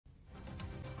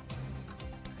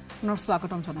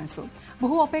স্বাগতম জনাইছো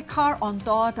বহু অপেক্ষাৰ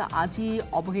অন্তত আজি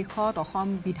অৱশেষত অসম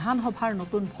বিধানসভাৰ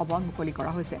নতুন ভৱন মুকলি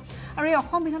কৰা হৈছে আৰু এই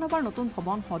অসম বিধানসভাৰ নতুন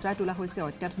ভৱন সজাই তোলা হৈছে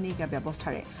অত্যাধুনিক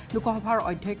ব্যৱস্থাৰে লোকসভাৰ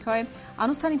অধ্যক্ষই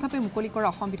আনুষ্ঠানিকভাৱে মুকলি কৰা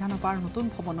অসম বিধানসভাৰ নতুন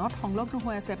ভৱনত সংলগ্ন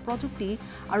হৈ আছে প্ৰযুক্তি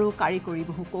আৰু কাৰিকৰী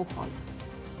বহু কৌশল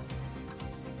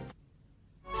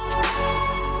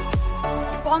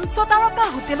পঞ্চতাৰকা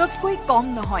হোটেলতকৈ কম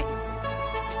নহয়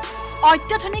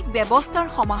অত্যাধুনিক ব্যৱস্থাৰ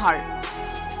সমাহাৰ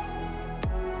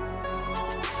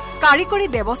কাৰিকৰী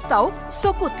ব্যৱস্থাও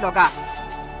চকুত লগা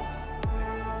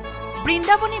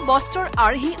বৃন্দাবনী বস্ত্ৰৰ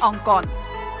আৰ্হি অংকন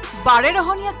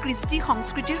বাৰেৰহণীয়া কৃষ্টি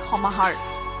সংস্কৃতিৰ সমাহাৰ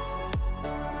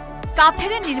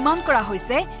কাঠেৰে নিৰ্মাণ কৰা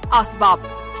হৈছে আচবাব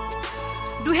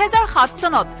 2007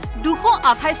 চনত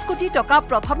 228 কোটি টকা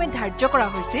প্ৰথমে ধাৰ্য কৰা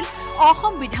হৈছিল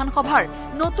অসম বিধানসভাৰ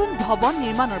নতুন ভৱন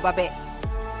নিৰ্মাণৰ বাবে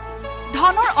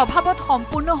ধনৰ অভাৱত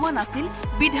সম্পূৰ্ণ হোৱা নাছিল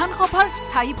বিধানসভাৰ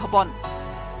স্থায়ী ভৱন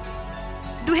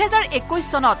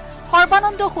 2021 চনত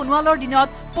সৰ্বানন্দ সোণোৱালৰ দিনত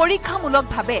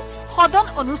পৰীক্ষামূলকভাৱে সদন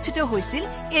অনুষ্ঠিত হৈছিল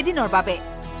এদিনৰ বাবে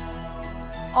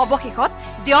অৱশেষত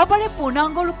দেওবাৰে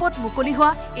পূৰ্ণাংগ ৰূপত মুকলি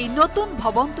হোৱা এই নতুন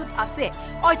ভৱনটোত আছে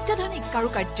অত্যাধুনিক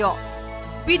কাৰুকাৰ্য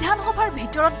বিধানসভাৰ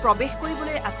ভিতৰত প্ৰৱেশ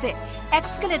কৰিবলৈ আছে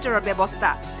এক্সকেলেটৰৰ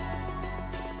ব্যৱস্থা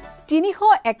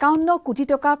 351 কোটি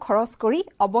টকা খৰচ কৰি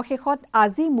অৱশেষত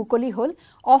আজি মুকলি হ'ল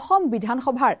অসম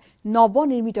বিধানসভাৰ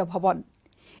নৱনিৰ্মিত ভৱন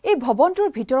এই ভৱনটোৰ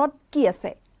ভিতৰত কি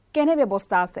আছে কেনে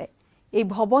ব্যৱস্থা আছে এই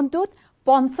ভৱনটোত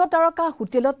পঞ্চতাৰকা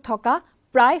হোটেলত থকা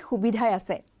প্ৰায় সুবিধাই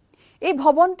আছে এই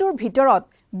ভৱনটোৰ ভিতৰত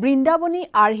বৃন্দাবনী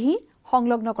আৰ্হি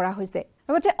সংলগ্ন কৰা হৈছে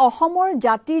লগতে অসমৰ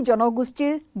জাতি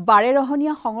জনগোষ্ঠীৰ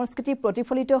বাৰেৰহণীয়া সংস্কৃতি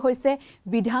প্ৰতিফলিত হৈছে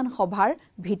বিধানসভাৰ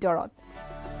ভিতৰত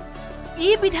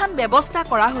ই বিধান ব্যৱস্থা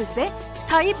কৰা হৈছে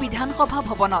স্থায়ী বিধানসভা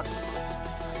ভৱনত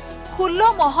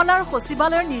 16 মহলাৰ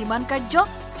সচিবালয়ৰ নিৰ্মাণ কাৰ্য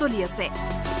চলি আছে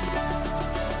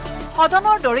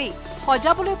সদনৰ দৰেই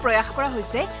সজাবলৈ প্ৰয়াস কৰা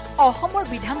হৈছে অসমৰ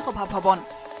বিধানসভা ভৱন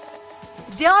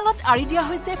দেৱালত আঁৰি দিয়া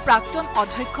হৈছে প্ৰাক্তন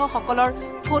অধ্যক্ষসকলৰ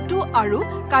ফটো আৰু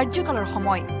কাৰ্যকালৰ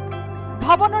সময়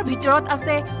ভৱনৰ ভিতৰত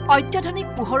আছে অত্যাধুনিক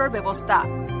পোহৰৰ ব্যৱস্থা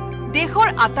দেশৰ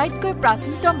আটাইতকৈ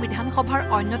প্ৰাচীনতম বিধানসভাৰ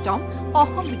অন্যতম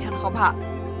অসম বিধানসভা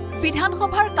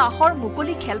বিধানসভাৰ কাষৰ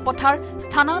মুকলি খেলপথাৰ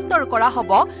স্থানান্তৰ কৰা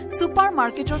হ'ব ছুপাৰ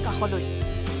মাৰ্কেটৰ কাষলৈ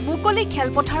মুকলি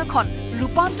খেলপথাৰখন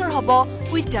ৰূপান্তৰ হ'ব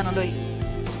উদ্যানলৈ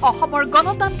অসমৰ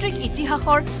গণতান্ত্ৰিক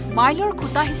ইতিহাসৰ মাইলৰ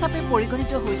খুঁটা হিচাপে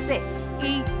পৰিগণিত হৈছে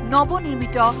এই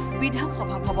নৱনিৰ্মিত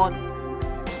বিধানসভা ভৱন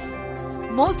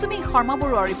মৌচুমী শৰ্মা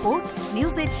বৰুৱাৰ report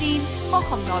news 18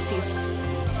 Assam north east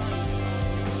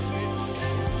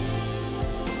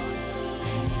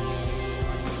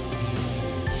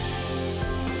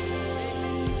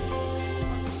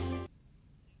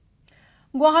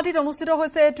গুৱাহাটীত অনুষ্ঠিত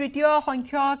হৈছে তৃতীয়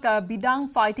সংখ্যক বিদাং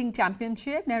ফাইটিং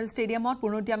চেম্পিয়নশ্বিপ নেহৰু ষ্টেডিয়ামত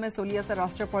পূৰ্ণোদ্যমে চলি আছে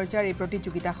ৰাষ্ট্ৰীয় পৰ্যায়ৰ এই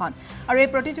প্ৰতিযোগিতাখন আৰু এই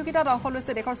প্ৰতিযোগিতাত অংশ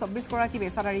লৈছে দেশৰ 24 গৰাকী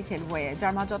পেছাদাৰী খেলুৱৈয়ে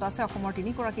যাৰ মাজত আছে অসমৰ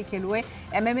 3 গৰাকী খেলুৱৈ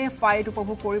MMA ফাইট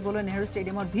উপভোগ কৰিবলৈ নেহৰু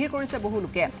ষ্টেডিয়ামত ভিৰ কৰিছে বহু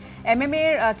লোকে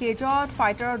MMAৰ কেজত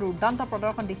ফাইটাৰৰ দুৰ্দান্ত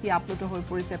প্ৰদৰ্শন দেখি আপ্লুত হৈ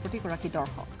পৰিছে প্ৰতিগৰাকী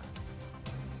দৰ্শক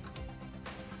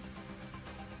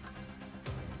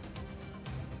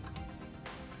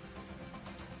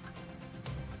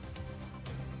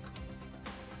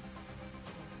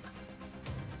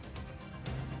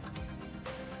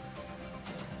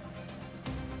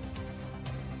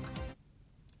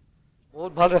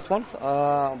বহুত ভাল ৰেছপন্স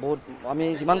বহুত আমি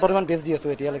যিমান পৰিমাণ বেষ্ট দি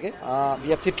আছোঁ এতিয়ালৈকে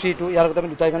BFC 3-2 ইয়াৰ আগতে আমি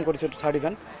 2টা ইভেণ্ট কৰিছোঁ 3rd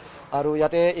ইভেণ্ট আৰু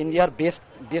ইয়াতে ইণ্ডিয়াৰ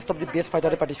best of the best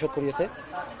ফাইটাৰে participate কৰি আছে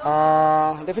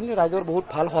ডেফিনেটলি ৰাইজৰ বহুত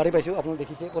ভাল সঁহাৰি পাইছোঁ আপুনি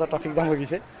দেখিছে পুৰা ট্ৰাফিক জাম হৈ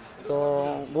গৈছে তো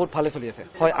বহুত ভালে চলি আছে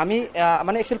হয় আমি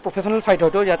মানে একচুৱেলি প্ৰফেচনেল ফাইট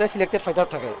হয়তো ইয়াতে চিলেক্টেড ফাইটাৰ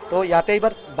থাকে তো ইয়াতে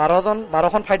এইবাৰ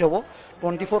 12খন ফাইট হ'ব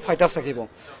 24 ফাইটাৰ্ছ থাকিব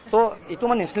তো এইটো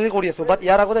মই নেশ্যনেলি কৰি আছোঁ বাট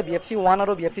ইয়াৰ আগতে BFC 1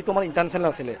 আৰু BFC 2 আমাৰ ইণ্টাৰনেশ্যনেল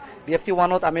আছিলে BFC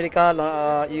 1ত আমেৰিকা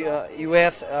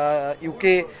US UK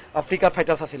আফ্ৰিকাৰ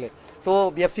ফাইটাৰ্ছ আছিলে তো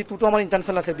BFC 2টো আমাৰ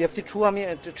ইণ্টাৰনেশ্যনেল আছে BFC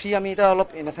 3 আমি এটা অলপ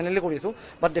নেশ্যনেলি কৰি আছোঁ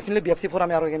বাট ডেফিনেটলি BFC 4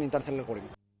 আমি আৰু এগেইন ইণ্টাৰনেশ্যনেল কৰিম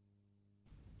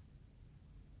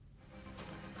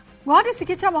গুৱাহাটী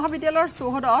চিকিৎসা মহাবিদ্যালয়ৰ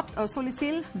চৌহদত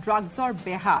চলিছিল ড্ৰাগছৰ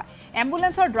বেহা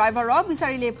এম্বুলেন্সৰ ড্ৰাইভাৰক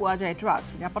বিচাৰিলে পোৱা যায় ড্ৰাগছ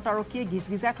নিৰাপত্তাৰক্ষীয়ে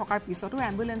গিজগিজাই থকাৰ পিছতো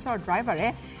এম্বুলেন্সৰ ড্ৰাইভাৰে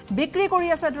বিক্ৰী কৰি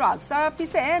আছে ড্ৰাগছ তাৰ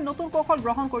পিছে নতুন কৌশল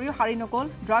গ্ৰহণ কৰিও সাৰি নগ'ল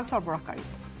ড্ৰাগছ সৰবৰাহকাৰী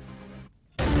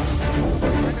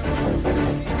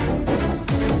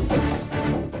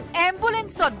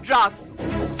এম্বুলেন্সত ড্ৰাগছ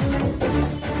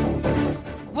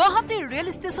গুৱাহাটীৰ ৰেল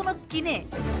ষ্টেচনত কিনে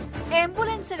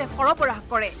এম্বুলেন্সেৰে সৰবৰাহ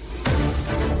কৰে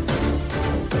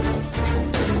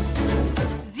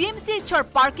GMCHৰ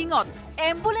পাৰ্কিঙত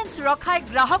এম্বুলেন্স ৰখাই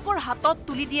গ্ৰাহকৰ হাতত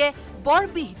তুলি দিয়ে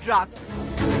বৰবিহ ড্ৰাগছ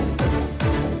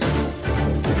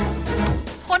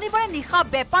শনিবাৰে নিশা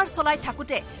বেপাৰ চলাই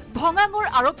থাকুতে ভঙাঙৰ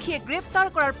আৰক্ষীয়ে গ্ৰেপ্তাৰ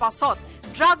কৰাৰ পাছত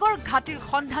ড্ৰাগৰ ঘাটিৰ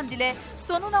সন্ধান দিলে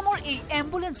সোনু নামৰ এই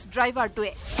এম্বুলেন্স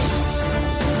ড্ৰাইভাৰটোৱে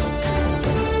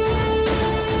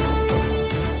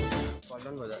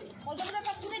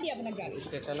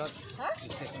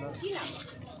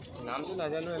নামটো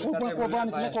নাজানো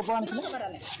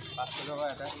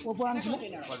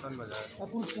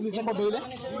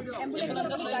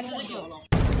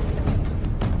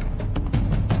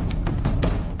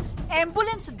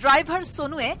এম্বুলেন্স ড্ৰাইভাৰ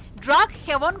সোনুৱে ড্ৰাগ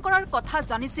সেৱন কৰাৰ কথা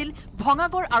জানিছিল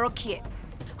ভঙাগড় আৰক্ষীয়ে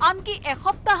আনকি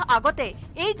এসপ্তাহ আগতে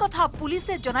এই কথা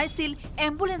পুলিচে জনাইছিল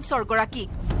এম্বুলেন্সৰ গৰাকীক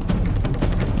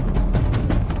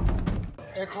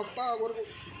এসপ্তাহ আগতে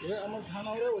আমাৰ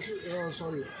থানাৰে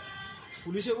সৰি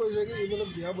পুলিচে কৈছে কি এইবিলাক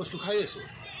বেয়া বস্তু খাই আছে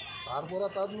তাৰ পৰা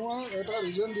তাত মই এটা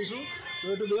ৰিজন দিছোঁ তো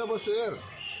এইটো বেয়া বস্তু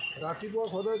ৰাতিপুৱা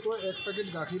সদায় তই 1 পেকেট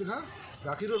গাখীৰ খা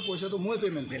গাখীৰৰ পইচাটো মই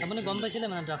পেমেণ্ট কৰিম আপুনি গম পাইছিলে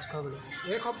মানে ড্ৰাগছ খাবলৈ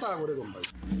এসপ্তাহ আগতে গম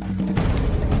পাইছোঁ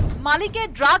মালিকে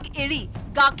ড্ৰাগ এৰি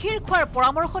গাখীৰ খোৱাৰ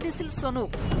পৰামৰ্শ দিছিল সোনুক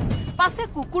পাছে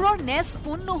কুকুৰৰ নেজ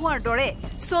পোন নোহোৱাৰ দৰে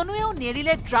সোনুৱেও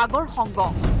নেৰিলে ড্ৰাগৰ সংগ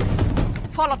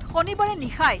ফলত শনিবাৰে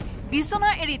নিশাই বিছনা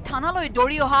এৰি থানালৈ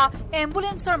দৌৰি অহা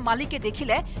এম্বুলেন্সৰ মালিকে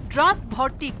দেখিলে ড্ৰাগ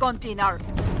ভৰ্তি কণ্টেইনাৰ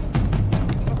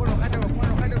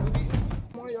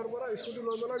মই ইয়াৰ পৰা স্কুটি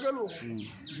লৈ পেলাই গ'লোঁ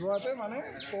যোৱাতে মানে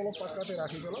তলত পাক্কাতে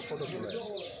ৰাখি পেলাই ফটো তুলিছোঁ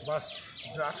বাছ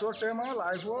ড্ৰাগছৰ টেমা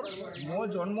লাইফৰ মই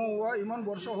জন্ম হোৱা ইমান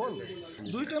বৰ্ষ হ'ল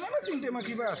 2 টেমা নে 3 টেমা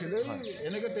কিবা আছিলে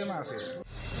এনেকৈ টেমা আছে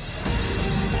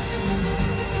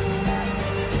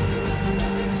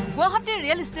গুৱাহাটীৰ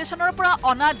ৰেল ষ্টেচনৰ পৰা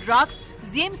অনা ড্ৰাগছ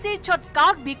জিএমচিএইচত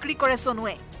কাক বিক্ৰী কৰে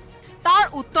সোনুৱে তাৰ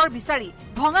উত্তৰ বিচাৰি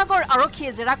ভঙাগড়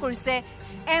আৰক্ষীয়ে জেৰা কৰিছে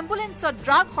এম্বুলেন্সত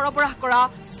ড্ৰাগ সৰবৰাহ কৰা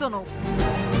সোনুক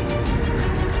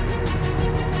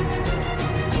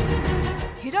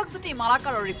Hirakjyoti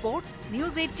মালাকাৰৰ report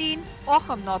news 18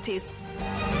 Assam north east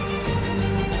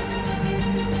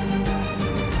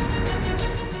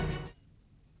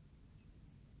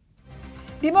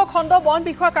Dimow খণ্ড বন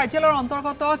বিষয়া কাৰ্যালয়ৰ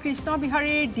অন্তৰ্গত কৃষ্ণ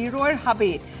বিহাৰীৰ ডিৰৈৰ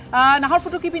হাবিত নাহৰ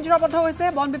ফুটুকি পিঞ্জৰাবদ্ধ হৈছে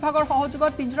বন বিভাগৰ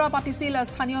সহযোগত পিঞ্জৰা পাতিছিল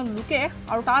স্থানীয় লোকে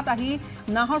আৰু তাত আহি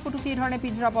নাহৰ ফুটুকি ধৰণে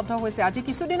পিঞ্জৰাবদ্ধ হৈছে আজি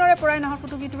কিছুদিনৰে পৰাই নাহৰ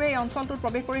ফুটুকিটোৱে এই অঞ্চলটোত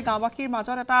প্ৰৱেশ কৰি গাঁওবাসীৰ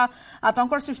মাজত এটা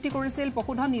আতংকৰ সৃষ্টি কৰিছিল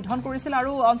পশুধন নিধন কৰিছিল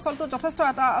আৰু অঞ্চলটো যথেষ্ট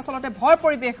এটা আচলতে ভয়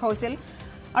পৰিৱেশ হৈছিল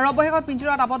আৰু অৱশেষত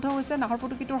পিঞ্জৰাত আবদ্ধ হৈছে নাহৰ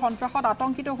ফুটুকিটোৰ সন্ত্ৰাসত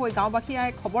আতংকিত হৈ গাঁওবাসীয়ে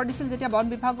খবৰ দিছিল যেতিয়া বন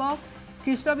বিভাগক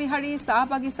কৃষ্ণ বিহাৰী চাহ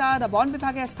বাগিচাত বন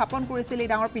বিভাগে স্থাপন কৰিছিল এই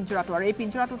ডাঙৰ পিঞ্জৰাটো আৰু এই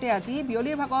পিঞ্জৰাটোতে আজি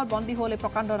বিয়লিৰ ভাগত বন্দী হ'ল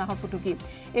প্ৰকাণ্ড নাহৰ ফুটুকি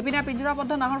এপিনে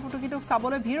পিঞ্জৰাবদ্ধ নাহৰ ফুটুকিটোক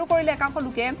চাবলৈ ভিৰো কৰিলে একাংশ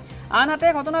লোকে আনহাতে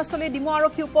ঘটনাস্থলীত ডিমৌ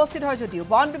আৰক্ষী উপস্থিত হয় যদিও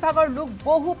বন বিভাগৰ লোক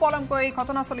বহু পলমকৈ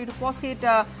ঘটনাস্থলীত উপস্থিত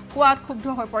হোৱাত ক্ষুব্ধ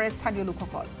হৈ পৰে স্থানীয়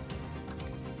লোকসকল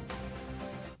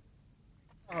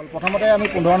প্ৰথমতে আমি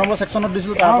 15 নম্বৰ সেকশনত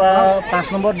দিছিলোঁ তাৰ পৰা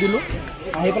 5 নম্বৰত দিলোঁ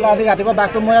আহি পেলাই আজি ৰাতিপুৱা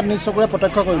বাঘটো মই ইয়াত নিজ চকুৰে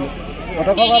প্ৰত্যক্ষ কৰিলোঁ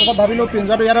প্ৰত্যক্ষ কৰাৰ পিছত ভাবিলোঁ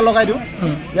পিঞ্জৰাটো ইয়াতে লগাই দিওঁ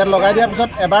ইয়াত লগাই দিয়াৰ পিছত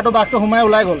এবাৰটো বাঘটো সোমাই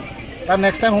ওলাই গ'ল তাৰ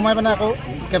নেক্সট টাইম সোমাই মানে আকৌ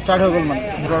কেপচাৰ হৈ গ'ল মানে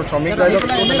শ্ৰমিক ৰাইজক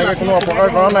তেনেকৈ কোনো অপকাৰ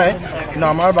কৰা নাই কিন্তু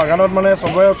আমাৰ বাগানত মানে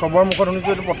চবৰে মুখত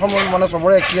শুনিছোঁ এইটো প্ৰথম মানে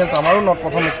চবৰে এক্সপিৰিয়েঞ্চ আমাৰো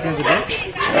প্ৰথম এক্সপিৰিয়েঞ্চ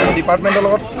এইটো ডিপাৰ্টমেণ্টৰ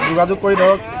লগত যোগাযোগ কৰি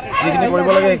ধৰক যিখিনি কৰিব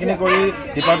লাগে সেইখিনি কৰি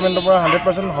ডিপাৰ্টমেণ্টৰ পৰা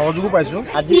 100% সহযোগো পাইছোঁ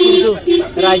আজি কিন্তু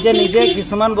ৰাইজে নিজে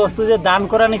কিছুমান বস্তু যে দান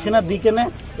কৰা নিচিনা দি কেনে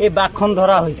এই বাঘখন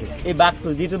ধৰা হৈছে এই বাঘটো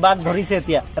যিটো বাঘ ধৰিছে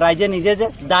এতিয়া ৰাইজে নিজে যে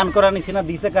দান কৰা নিচিনা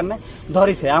দিছে কাৰণে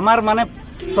ধৰিছে আমাৰ মানে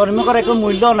শ্ৰমিকৰ একো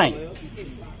মূল্য নাই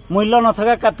মূল্য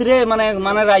নথকা খাতিৰে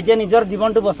মানে ৰাইজে নিজৰ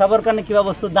জীৱনটো বচাবৰ কাৰণে কিবা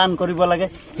বস্তু দান কৰিব লাগে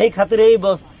সেই খাতিৰে এই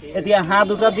এতিয়া হাঁহ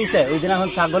দুটা দিছে ওইদিনাখন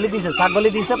ছাগলী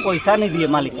দিছে পইচা নিদিয়ে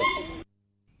মালিকে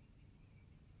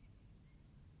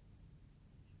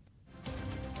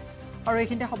আৰু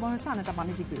এইখিনিতে সময় হৈছে আন এটা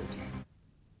বাণিজ্যিক বিৰতি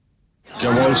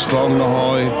কেৱল ষ্ট্ৰং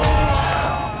নহয়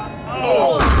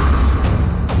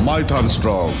মাইথান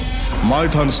ষ্ট্ৰং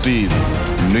মাইথান ষ্টীল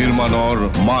নিৰ্মাণৰ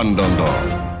মানদণ্ড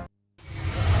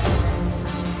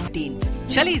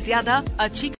चले ज्यादा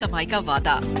अच्छी कमाई का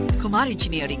वादा Kumar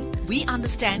engineering we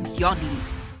understand your need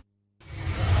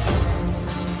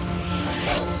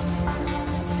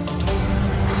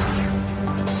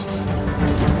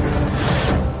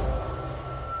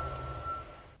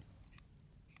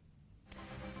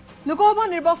Lok Sabha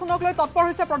নিৰ্বাচনক লৈ তৎপৰ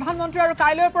হৈছে প্ৰধানমন্ত্ৰী আৰু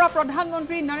কাইলৈৰ পৰা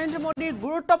প্ৰধানমন্ত্ৰী নৰেন্দ্ৰ মোদীৰ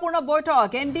গুৰুত্বপূৰ্ণ বৈঠক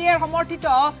এনডিএৰ সমৰ্থিত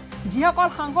যিসকল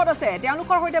সাংসদ আছে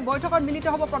তেওঁলোকৰ সৈতে বৈঠকত মিলিত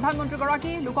হ'ব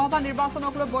প্ৰধানমন্ত্ৰীগৰাকী লোকসভা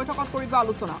নিৰ্বাচনক লৈ বৈঠকত কৰিব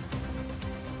আলোচনা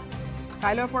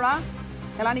কাইলৈৰ পৰা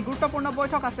এলানি গুৰুত্বপূৰ্ণ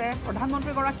বৈঠক আছে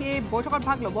প্ৰধানমন্ত্ৰীগৰাকীয়ে বৈঠকত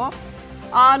ভাগ ল'ব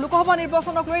লোকসভা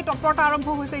নিৰ্বাচনক লৈ তৎপৰতা আৰম্ভ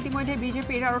হৈছে ইতিমধ্যে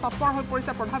বিজেপিৰ আৰু তৎপৰ হৈ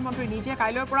পৰিছে প্ৰধানমন্ত্ৰী নিজে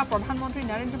কাইলৈৰ পৰা প্ৰধানমন্ত্ৰী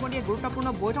নৰেন্দ্ৰ মোদীয়ে গুৰুত্বপূৰ্ণ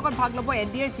বৈঠকত ভাগ ল'ব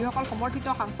এনডিএৰ যিসকল সমৰ্থিত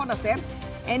সাংসদ আছে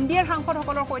এনডিএৰ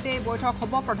সাংসদসকলৰ সৈতে এই বৈঠক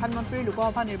হ'ব প্ৰধানমন্ত্ৰীৰ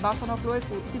লোকসভা নিৰ্বাচনক লৈ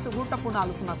কিছু গুৰুত্বপূৰ্ণ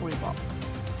আলোচনা কৰিব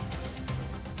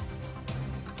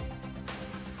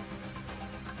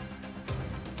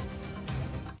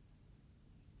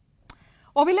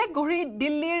অভিলেখ গঢ়ি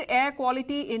দিল্লীৰ এয়াৰ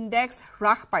কোৱালিটি ইনডেক্স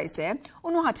হ্ৰাস পাইছে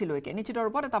 59লৈকে নিশ্চিত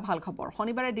ৰূপত এটা ভাল খবৰ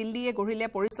শনিবাৰে দিল্লীয়ে গঢ়িলে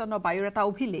পৰিচ্ছন্ন বায়ুৰ এটা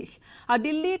অভিলেখ আৰু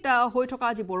দিল্লীত হৈ থকা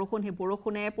যি বৰষুণ সেই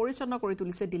বৰষুণে পৰিচ্ছন্ন কৰি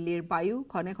তুলিছে দিল্লীৰ বায়ু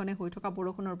ঘনে ঘনে হৈ থকা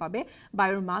বৰষুণৰ বাবে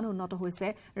বায়ুৰ মান উন্নত হৈছে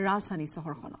ৰাজধানী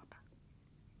চহৰখনত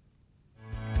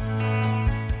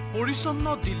পৰিচ্ছন্ন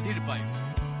দিল্লীৰ বায়ু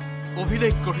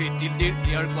অভিলেখ গঢ়ি দিল্লীৰ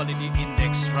এয়াৰ কোৱালিটি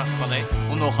ইনডেক্স হ্ৰাস পালে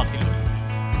 59লৈ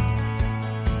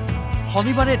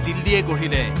শনিবাৰে দিল্লীয়ে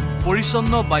গঢ়িলে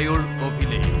পৰিচ্ছন্ন বায়ুৰ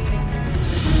অভিলেখ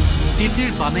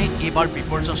দিল্লীৰ বানে এইবাৰ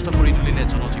বিপৰ্যস্ত কৰি তুলিলে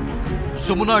জনজীৱন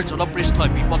যমুনাৰ জলপৃষ্ঠই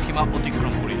বিপদসীমা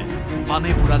অতিক্ৰম কৰিলে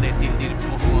বানে বুৰালে দিল্লীৰ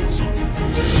বহু অঞ্চল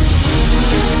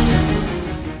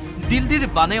দিল্লীৰ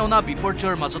বানে অনা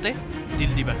বিপৰ্যয়ৰ মাজতে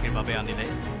দিল্লীবাসীৰ বাবে আনিলে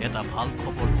এটা ভাল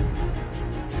খবৰ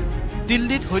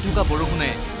দিল্লীত হৈ থকা বৰষুণে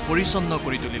পৰিচ্ছন্ন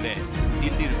কৰি তুলিলে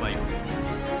দিল্লীৰ বায়ু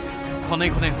ঘনে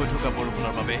ঘনে হৈ থকা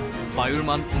বৰষুণৰ বাবে বায়ুৰ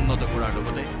মান উন্নত কৰাৰ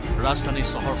লগতে ৰাজধানী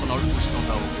চহৰখনৰ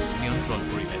উষ্ণতাও নিয়ন্ত্ৰণ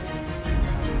কৰিলে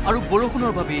আৰু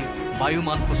বৰষুণৰ বাবে বায়ু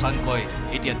মান সূচাংকই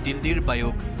এতিয়া দিল্লীৰ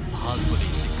বায়ুক ভাল বুলি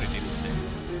স্বীকৃতি দিছে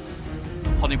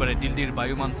শনিবাৰে দিল্লীৰ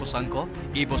বায়ু মান সূচাংক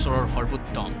এই বছৰৰ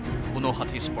সৰ্বোত্তম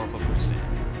 59 স্পৰ্শ কৰিছে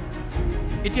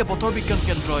এতিয়া বতৰ বিজ্ঞান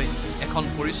কেন্দ্ৰই এখন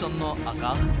পৰিচ্ছন্ন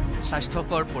আকাশ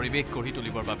স্বাস্থ্যকৰ পৰিৱেশ গঢ়ি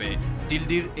তুলিবৰ বাবে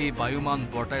দিল্লীৰ এই বায়ুমান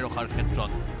বৰ্তাই ৰখাৰ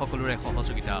ক্ষেত্ৰত সকলোৰে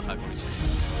সহযোগিতা আশা কৰিছে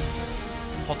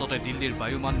সততে দিল্লীৰ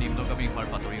বায়ুমান নিম্নগামী হোৱাৰ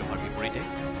বাতৰি অহাৰ বিপৰীতে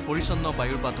পৰিচ্ছন্ন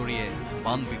বায়ুৰ বাতৰিয়ে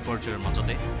বান বিপৰ্যয়ৰ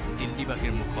মাজতে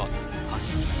দিল্লীবাসীৰ মুখত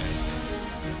হাঁহি ফুটাইছে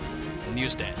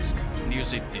news desk news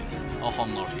 18 Assam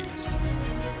north east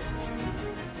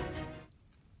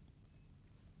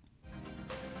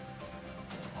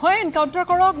হয় এনকাউণ্টাৰ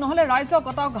কৰক নহলে ৰাইজক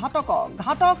গতাওক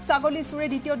ঘাতক ছাগলী চুৰে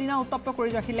দ্বিতীয় দিনা উত্তপ্ত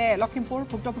কৰি ৰাখিলে লখিমপুৰ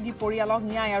ভুক্তভোগী পৰিয়ালক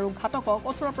ন্যায় আৰু ঘাতকক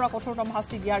কঠোৰৰ পৰা কঠোৰতম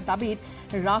শাস্তি দিয়াৰ দাবীত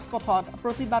ৰাজপথত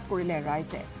প্ৰতিবাদ কৰিলে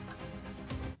ৰাইজে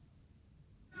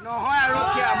নহয়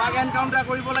আৰক্ষী আমাক এনকাউণ্টাৰ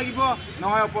কৰিব লাগিব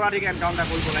নহয় অপৰাধীক এনকাউণ্টাৰ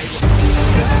কৰিব লাগিব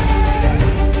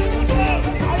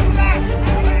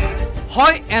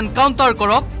হয় এনকাউণ্টাৰ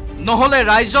কৰক নহলে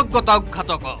ৰাইজক গতাওক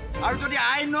ঘাতকক আৰু যদি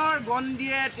আইনৰ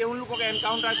গণ্ডিয়ে তেওঁলোকক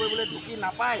এনকাউণ্টাৰ কৰিবলৈ ঢুকি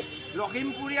নাপায়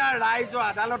লখিমপুৰীয়া ৰাইজ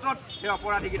আদালতত এই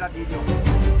অপৰাধীকেইটা দি দিয়ক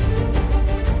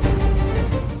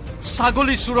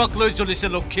ছাগলী চুৰক লৈ জ্বলিছে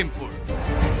লখিমপুৰ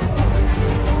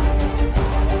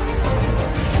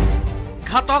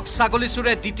ঘাতক ছাগলী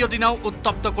চুৰে দ্বিতীয় দিনাও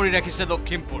উত্তপ্ত কৰি ৰাখিছে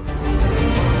লখিমপুৰ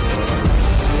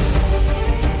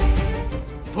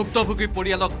ভুক্তভোগী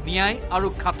পৰিয়ালক ন্যায় আৰু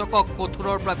ঘাতকক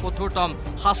কঠোৰৰ পৰা কঠোৰতম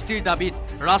শাস্তিৰ দাবীত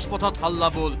ৰাজপথত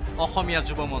হাল্লাবোল অসমীয়া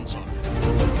যুৱ মঞ্চ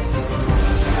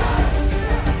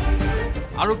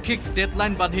আৰক্ষীক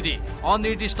ডেডলাইন বান্ধি দি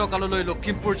অনিৰ্দিষ্ট কাললৈ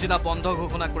লখিমপুৰ জিলা বন্ধ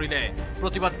ঘোষণা কৰিলে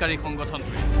প্ৰতিবাদকাৰী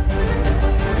সংগঠনটোৱে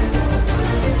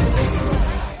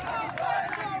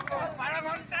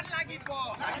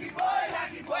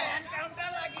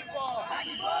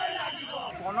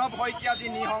প্ৰণৱ শইকীয়া যি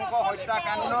নিহংস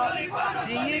হত্যাকাণ্ড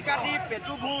ডিঙি কাটি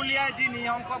পেটুভু উলিয়াই যি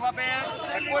নিহংসভাৱে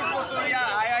 21 বছৰীয়া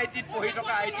IITত পঢ়ি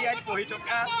থকা ITIত পঢ়ি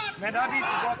থকা মেধাৱী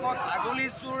যুৱকক ছাগলী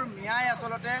চুৰ মিয়াই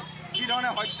আচলতে যিধৰণে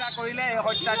হত্যা কৰিলে এই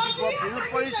হত্যাৰ তীব্ৰ বিৰোধ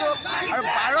কৰিছোঁ আৰু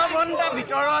 12 ঘণ্টাৰ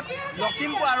ভিতৰত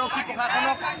লখিমপুৰ আৰক্ষী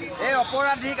প্ৰশাসনক এই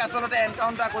অপৰাধীক আচলতে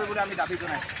এনকাউণ্টাৰ কৰিবলৈ আমি দাবী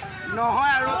জনাইছোঁ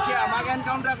নহয় আৰক্ষী আমাক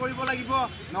এনকাউণ্টাৰ কৰিব লাগিব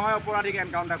নহয় অপৰাধীক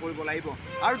এনকাউণ্টাৰ কৰিব লাগিব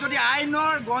আৰু যদি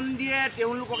আইনৰ গণ্ডিয়ে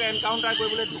তেওঁলোকক এনকাউণ্টাৰ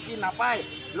কৰিবলৈ ঢুকি নাপায়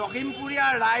লখিমপুৰীয়া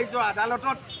ৰাইজ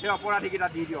আদালতত এই অপৰাধীকেইটা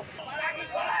দি দিয়ক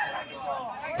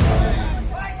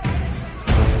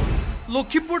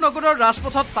লখিমপুৰ নগৰৰ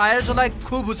ৰাজপথত টায়াৰ জ্বলাই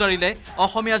ক্ষোভ উজাৰিলে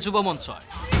অসমীয়া যুৱ মঞ্চই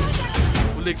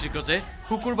উল্লেখযোগ্য যে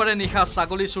শুকুৰবাৰে নিশা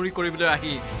ছাগলী চুৰি কৰিবলৈ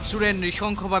আহি চুৰে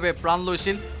নৃশংসভাৱে প্ৰাণ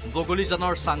লৈছিল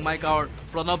বগলীজানৰ চাংমাই গাঁৱৰ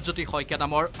প্ৰণৱজ্যোতি শইকীয়া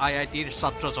নামৰ IITৰ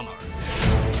ছাত্ৰজনৰ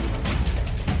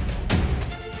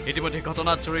ইতিমধ্যে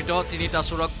ঘটনাত জড়িত 3টা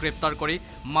চোৰক গ্ৰেপ্তাৰ কৰি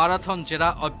মাৰাথন জেৰা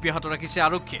অব্যাহত ৰাখিছে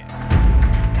আৰক্ষীয়ে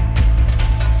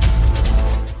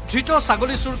ধৃত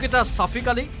ছাগলী চোৰকেইটা ছাফিক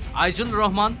আলী আইজুল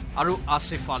ৰহমান আৰু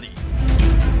আসিফ আলী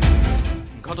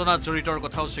ঘটনাত জড়িতৰ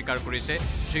কথাও স্বীকাৰ কৰিছে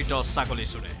ধৃত ছাগলী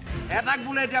চোৰে এটাক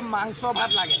বোলে এতিয়া মাংস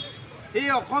ভাত লাগে এই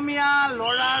অসমীয়া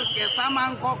ল'ৰাৰ কেঁচা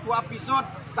মাংস খোৱা পিছত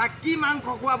তাক কি মাংস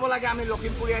খুৱাব লাগে আমি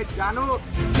লখিমপুৰীয়াই জানো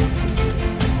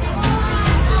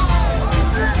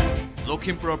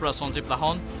লখিমপুৰৰ পৰা সঞ্জীৱ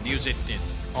লাহন নিউজ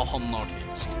 18 অসম নৰ্থ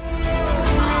ইষ্ট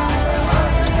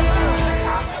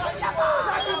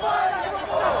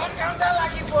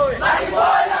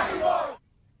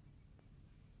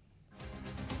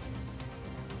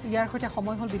ইয়াৰ সৈতে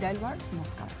সময় হল বিদায় লোৱাৰ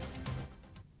নমস্কাৰ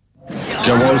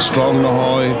কেৱল ষ্ট্ৰং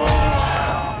নহয়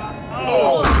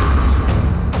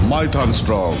মাইথান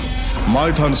ষ্ট্ৰং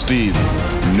মাইথান ষ্টীল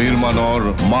নিৰ্মাণৰ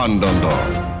মানদণ্ড